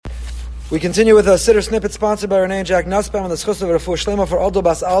We continue with a Siddur Snippet sponsored by Renee and Jack Nussbaum on the Schus of Refuah Shlema for Aldo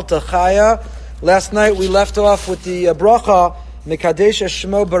Bas Alta Chaya. Last night we left off with the bracha, Mekadesh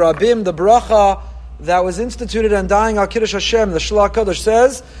Shmo Barabim, the bracha that was instituted on dying Al Kiddush Hashem. The Shlach Kadosh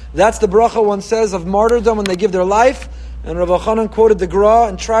says, that's the bracha one says of martyrdom when they give their life. And Rav Elchanan quoted the Gra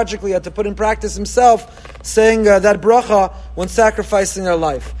and tragically had to put in practice himself, saying that bracha when sacrificing their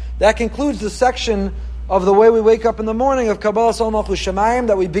life. That concludes the section of the way we wake up in the morning of Kabbalah Sol Malchus Shemayim,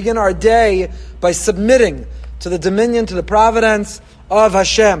 that we begin our day by submitting to the dominion, to the providence of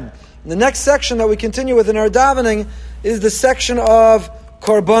Hashem. And the next section that we continue with in our davening is the section of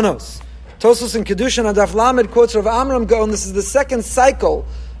Korbanos. Tosfos and Kedushin on Daf Lamed quotes Rav Amram Gaon. This is the second cycle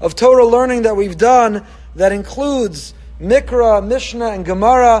of Torah learning that we've done that includes Mikra, Mishnah, and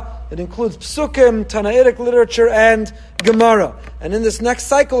Gemara. It includes Psukim, Tanaitic literature, and Gemara. And in this next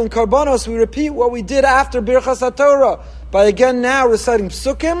cycle in Korbanos, we repeat what we did after Birchas HaTorah by again now reciting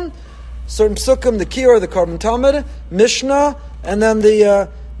Psukim, certain Psukim, the Kior, the Korban Talmud, Mishnah, and then the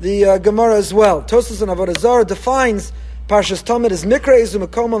Gemara as well. Tosfos and Avodah Zarah defines Parshas Talmud as Mikra Ezu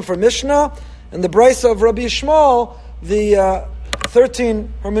Mekomam for Mishnah, and the Brisa of Rabbi Yishmael, the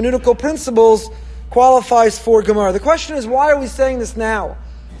 13 hermeneutical principles, qualifies for Gemara. The question is, why are we saying this now?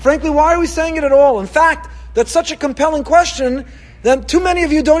 Frankly, why are we saying it at all? In fact, that's such a compelling question that too many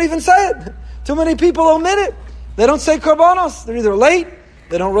of you don't even say it. Too many people omit it. They don't say Korbanos. They're either late,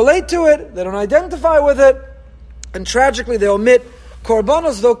 they don't relate to it, they don't identify with it, and tragically they omit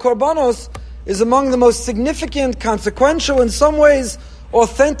Korbanos, though Korbanos is among the most significant, consequential, in some ways,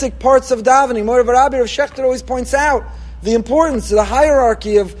 authentic parts of davening. Morav Rabbi Rav Shechter always points out the importance, the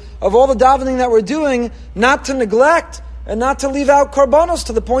hierarchy of all the davening that we're doing, not to neglect and not to leave out Korbanos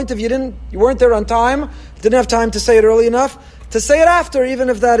to the point of you weren't there on time, didn't have time to say it early enough, to say it after, even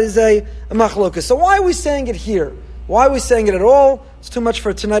if that is a machlokas. So why are we saying it here? Why are we saying it at all? It's too much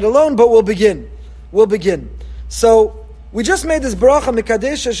for tonight alone, but we'll begin. So we just made this bracha,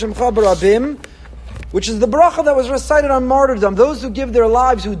 Mekadesh Shemcha Barabim, which is the bracha that was recited on martyrdom. Those who give their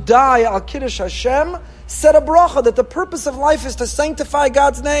lives, who die Al Kiddush Hashem, said a bracha that the purpose of life is to sanctify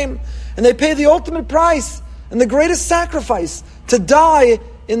God's name. And they pay the ultimate price and the greatest sacrifice to die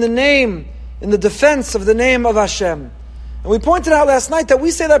in the defense of the name of Hashem. And we pointed out last night that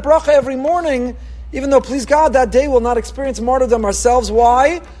we say that bracha every morning, even though, please God, that day we'll not experience martyrdom ourselves.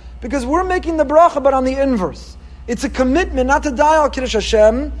 Why? Because we're making the bracha, but on the inverse. It's a commitment not to die Al Kiddush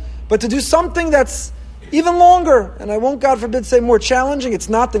Hashem, but to do something that's even longer, and I won't, God forbid, say more challenging. It's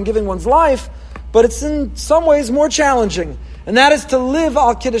not than giving one's life, but it's in some ways more challenging. And that is to live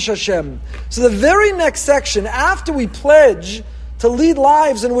Al Kiddush Hashem. So the very next section, after we pledge to lead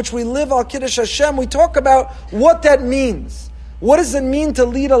lives in which we live Al Kiddush Hashem, we talk about what that means. What does it mean to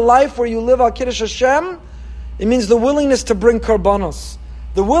lead a life where you live Al Kiddush Hashem? It means the willingness to bring Korbanos.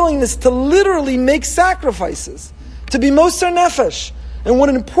 The willingness to literally make sacrifices. To be Moser Nefesh. And what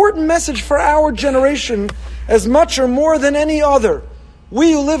an important message for our generation, as much or more than any other.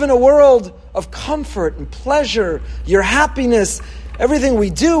 We who live in a world of comfort and pleasure, your happiness, everything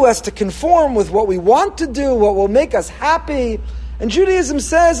we do has to conform with what we want to do, what will make us happy. And Judaism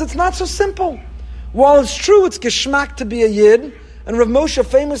says it's not so simple. While it's true it's geschmack to be a Yid, and Rav Moshe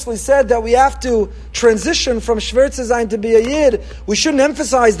famously said that we have to transition from Shvertz Zayin to be a Yid, we shouldn't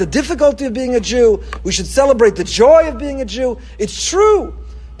emphasize the difficulty of being a Jew, we should celebrate the joy of being a Jew. It's true.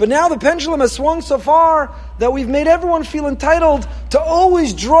 But now the pendulum has swung so far that we've made everyone feel entitled to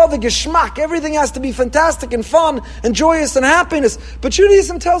always draw the geschmack. Everything has to be fantastic and fun and joyous and happiness. But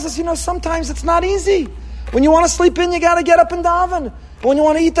Judaism tells us, sometimes it's not easy. When you want to sleep in, you got to get up and daven. When you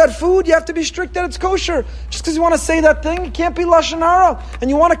want to eat that food, you have to be strict that it's kosher. Just because you want to say that thing, you can't be Lashon Hara. And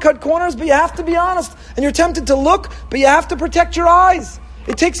you want to cut corners, but you have to be honest. And you're tempted to look, but you have to protect your eyes.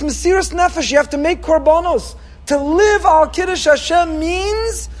 It takes Mesiras Nefesh. You have to make Korbanos. To live Al Kiddush Hashem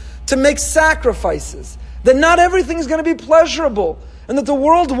means to make sacrifices. That not everything is going to be pleasurable. And that the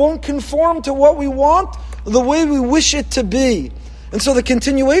world won't conform to what we want, the way we wish it to be. And so the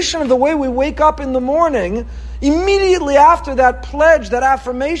continuation of the way we wake up in the morning, immediately after that pledge, that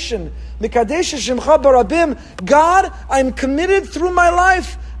affirmation, Mekadesh Shemcha Barabim, God, I'm committed through my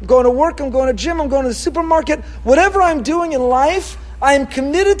life. I'm going to work, I'm going to gym, I'm going to the supermarket. Whatever I'm doing in life, I am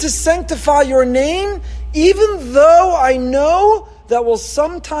committed to sanctify your name, even though I know that will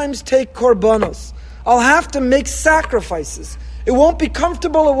sometimes take korbanos. I'll have to make sacrifices. It won't be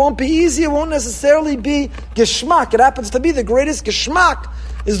comfortable, it won't be easy, it won't necessarily be geschmack. It happens to be the greatest geschmack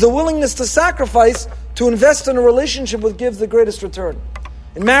is the willingness to sacrifice, to invest in a relationship which gives the greatest return.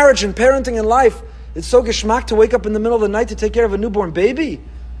 In marriage and parenting and life, it's so geschmack to wake up in the middle of the night to take care of a newborn baby.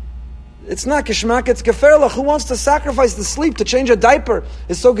 It's not geschmack, it's geferlach. Who wants to sacrifice the sleep to change a diaper?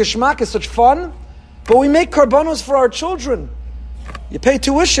 It's so geschmack, it's such fun. But we make karbanos for our children. You pay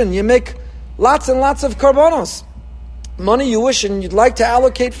tuition, you make lots and lots of karbanos. Money you wish and you'd like to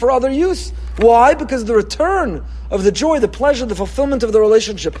allocate for other use. Why? Because the return of the joy, the pleasure, the fulfillment of the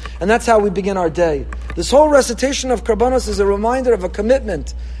relationship. And that's how we begin our day. This whole recitation of karbanos is a reminder of a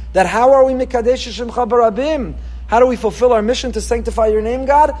commitment that how are we mikadesh shemcha barabim? How do we fulfill our mission to sanctify your name,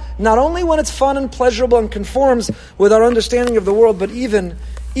 God? Not only when it's fun and pleasurable and conforms with our understanding of the world, but even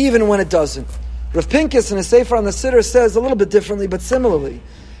when it doesn't. Rav Pincus in his Sefer on the Siddur says a little bit differently, but similarly.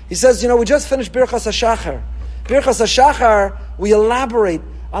 He says, we just finished Birchas HaShachar. Birchas HaShachar, we elaborate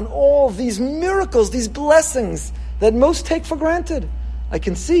on all these miracles, these blessings that most take for granted. I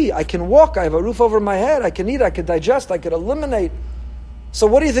can see, I can walk, I have a roof over my head, I can eat, I can digest, I can eliminate. So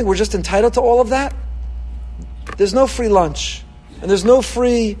what do you think, we're just entitled to all of that? There's no free lunch, and there's no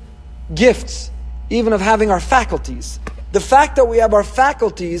free gifts, even of having our faculties. The fact that we have our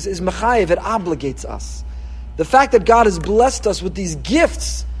faculties is mechayev, it obligates us. The fact that God has blessed us with these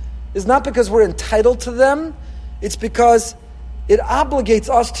gifts is not because we're entitled to them, it's because it obligates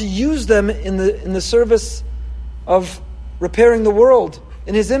us to use them in the service of repairing the world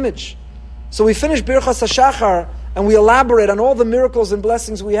in His image. So we finish Birchas HaShachar, and we elaborate on all the miracles and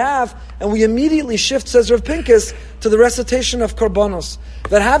blessings we have, and we immediately shift, says Rav Pincus, to the recitation of Karbanos.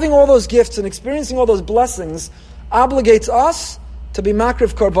 That having all those gifts and experiencing all those blessings obligates us to be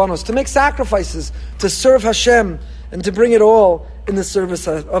makriv Karbanos, to make sacrifices, to serve Hashem, and to bring it all in the service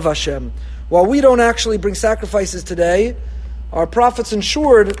of Hashem. While we don't actually bring sacrifices today, our prophets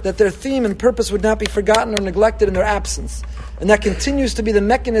ensured that their theme and purpose would not be forgotten or neglected in their absence. And that continues to be the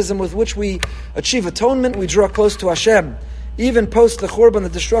mechanism with which we achieve atonement, we draw close to Hashem. Even post the Churban, the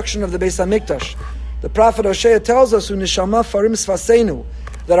destruction of the Beis HaMikdash. The prophet Hosea tells us, Unishama farim sfasenu,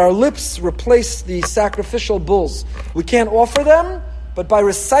 that our lips replace the sacrificial bulls. We can't offer them, but by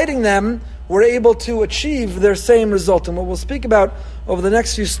reciting them, we're able to achieve their same result. And what we'll speak about over the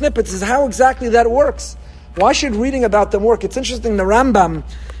next few snippets is how exactly that works. Why should reading about them work? It's interesting, the Rambam,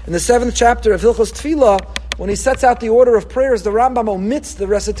 in the 7th chapter of Hilchos Tefillah, when he sets out the order of prayers, the Rambam omits the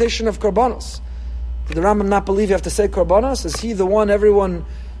recitation of Karbanos. Did the Rambam not believe you have to say Karbanos? Is he the one everyone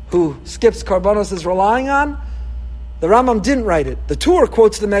who skips Karbanos is relying on? The Rambam didn't write it. The Tur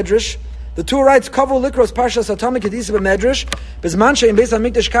quotes the Medrash. The Tur writes, Kavu likros parshas Atamik Kedisa b'Medrash, Bizman she'im Beis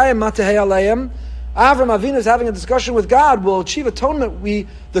HaMikdash kayem matehei aleim. Avram Avinu is having a discussion with God. We'll achieve atonement.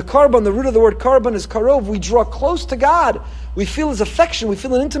 The Karban, the root of the word Karban is Karov. We draw close to God. We feel His affection. We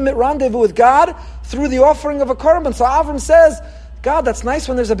feel an intimate rendezvous with God through the offering of a Karban. So Avram says, God, that's nice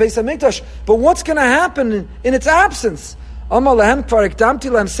when there's a Beis HaMikdash, but what's going to happen in its absence? Amar lehem kvar ekdamti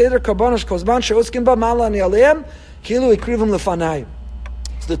lehem seder karbanos kozban she'oskin ba ma'ala ani aleim kilu ikrivim lefanai.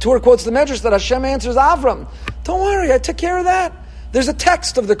 So the Torah quotes the Medrash that Hashem answers Avram, don't worry, I took care of that. There's a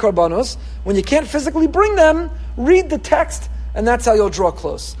text of the Karbanos. When you can't physically bring them, read the text, and that's how you'll draw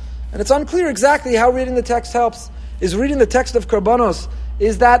close. And it's unclear exactly how reading the text helps. Is reading the text of Karbanos,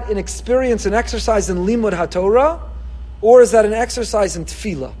 is that an experience, an exercise in Limud HaTorah, or is that an exercise in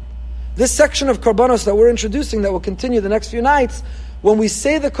Tefillah? This section of Karbanos that we're introducing, that will continue the next few nights, when we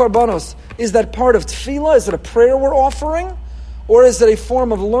say the Karbanos, is that part of Tefillah? Is it a prayer we're offering? Or is it a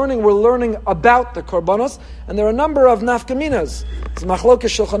form of learning? We're learning about the Karbanos, and there are a number of nafkaminas. It's machlokes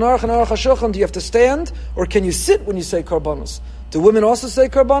Shulchan Aruch and Aruch HaShulchan. Do you have to stand, or can you sit when you say Karbanos? Do women also say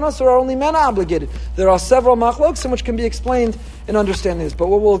Karbanos, or are only men obligated? There are several machlokes which can be explained in understanding this. But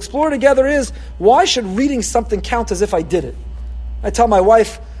what we'll explore together is, why should reading something count as if I did it? I tell my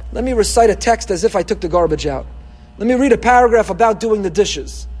wife, let me recite a text as if I took the garbage out. Let me read a paragraph about doing the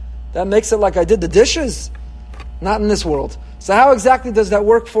dishes. That makes it like I did the dishes? Not in this world. So how exactly does that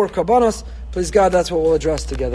work for Karbanos? Please God, that's what we'll address together.